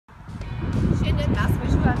Šiandien mes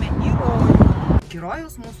važiuojame į Rojų. Iki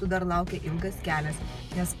Rojaus mūsų dar laukia ilgas kelias,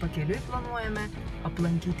 nes pakeliui planuojame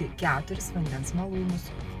aplankyti 4 vandens malūnus.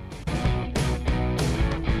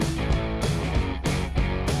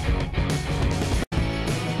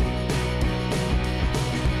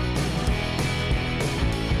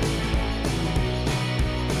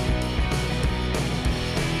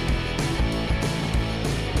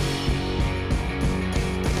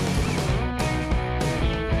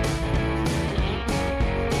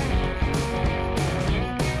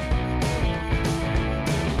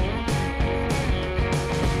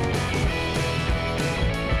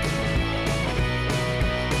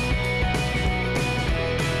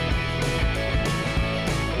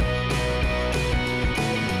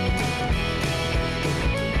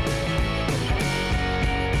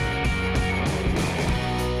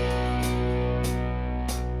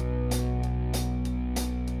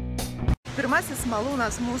 Pirmasis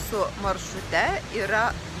malūnas mūsų maršrute yra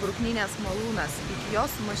Brukninės malūnas. Iki jo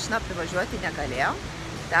su mašina privažiuoti negalėjom.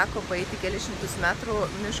 Teko paeiti kelius šimtus metrų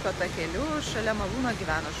miško takeliu, šalia malūno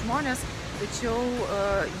gyvena žmonės, tačiau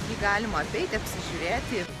jį galima apeiti,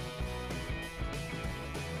 apsižiūrėti.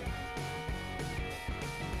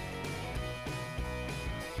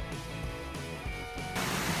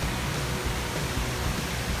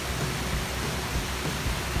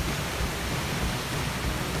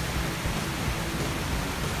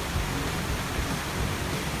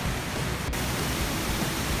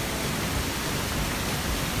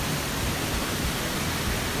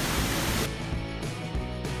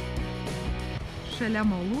 Šalia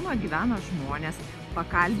malūno gyvena žmonės.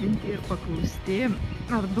 Pakalbinti ir paklausti,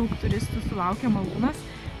 ar daug turistų sulaukia malūnas,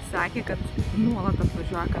 sakė, kad nuolat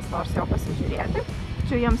atvažiuoja kas nors jo pasižiūrėti.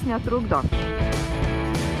 Čia jiems netrukdo.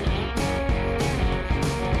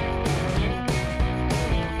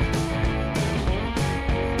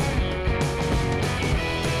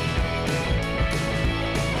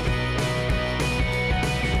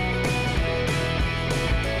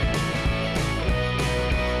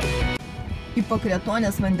 Į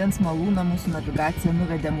Pakretonės vandens malūną mūsų navigacija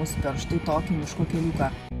nuvedė mus per štai tokį miško keliuką.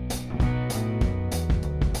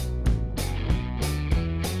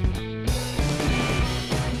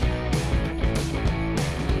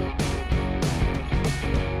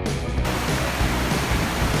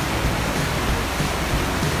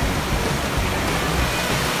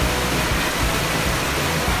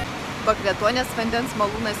 Pakretonės vandens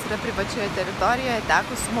malūnas yra privačioje teritorijoje,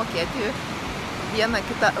 teko sumokėti vieną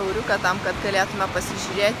kitą euriuką tam, kad galėtume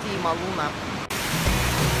pasižiūrėti į malūną.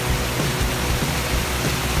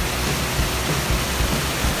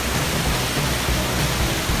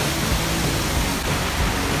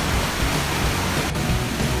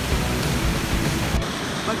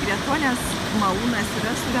 Pakretonės malūnas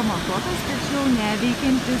yra suremontuotas, tačiau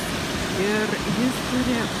neveikiantis ir jis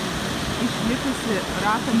turi išlikusi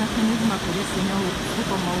rato mechanizmą, kuris seniau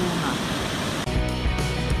suko malūną.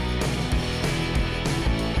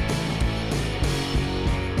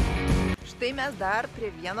 Štai mes dar prie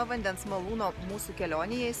vieno vandens malūno mūsų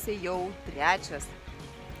kelionėje, jisai jau 3.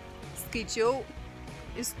 Skaičiau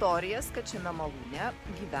istorijas, kad šiame malūne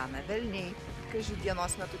gyvena velniai. Kaži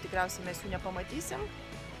dienos metu tikriausiai mes jų nepamatysim.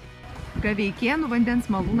 Kaveikėnų vandens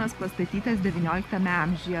malūnas pastatytas 19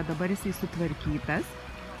 amžiuje, dabar jisai sutvarkytas.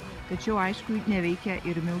 Tačiau aišku, neveikia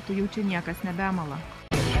ir miltų jau čia niekas nebemala.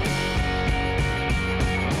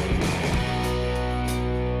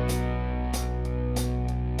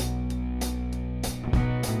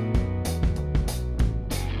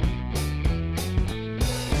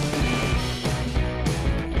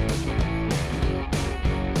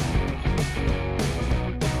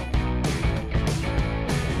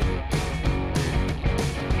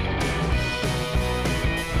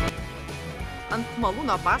 Ant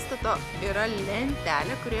malūno pastato yra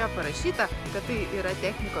lentelė, kurioje parašyta, kad tai yra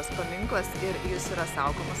technikos paminklas ir jis yra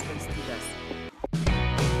saugomas valstybės.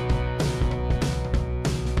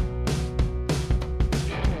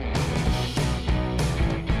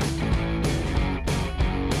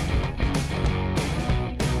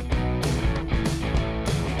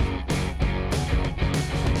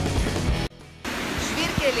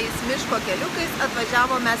 Miško keliukais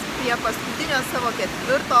atvažiavom mes prie paskutinio savo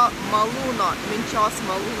 4. malūno, Minčios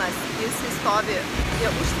malūnas. Jis stovi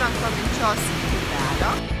prie užtvenkto Minčios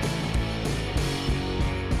upelio.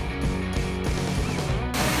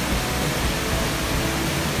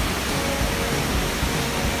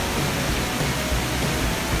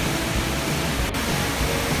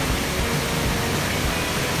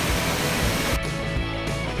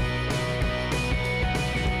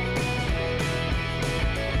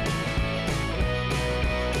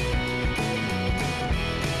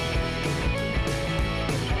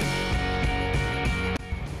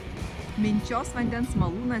 Minčios vandens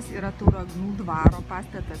malūnas yra Tauragnų dvaro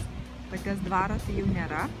pastatas. Paties dvaro tai jau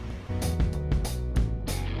nėra.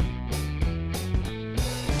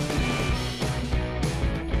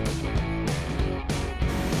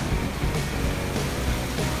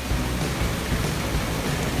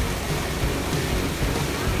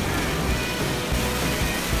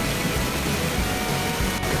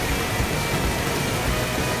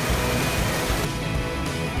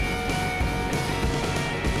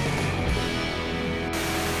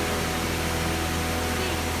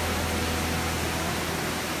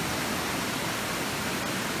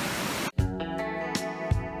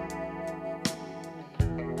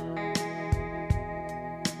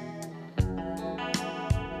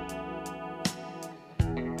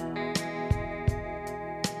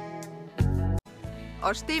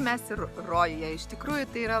 O štai mes ir Rojuje. Iš tikrųjų,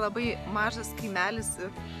 tai yra labai mažas kaimelis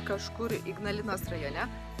kažkur Ignalinos rajone.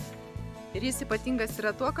 Ir jis ypatingas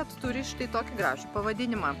yra tuo, kad turi štai tokį gražų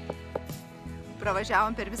pavadinimą.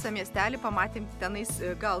 Pravažiavom per visą miestelį, pamatėm tenais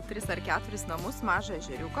gal 3 ar 4 namus, mažą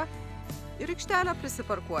ežeriuką ir aikštelę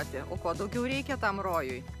prisiparkuoti. O ko daugiau reikia tam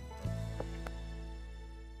Rojui?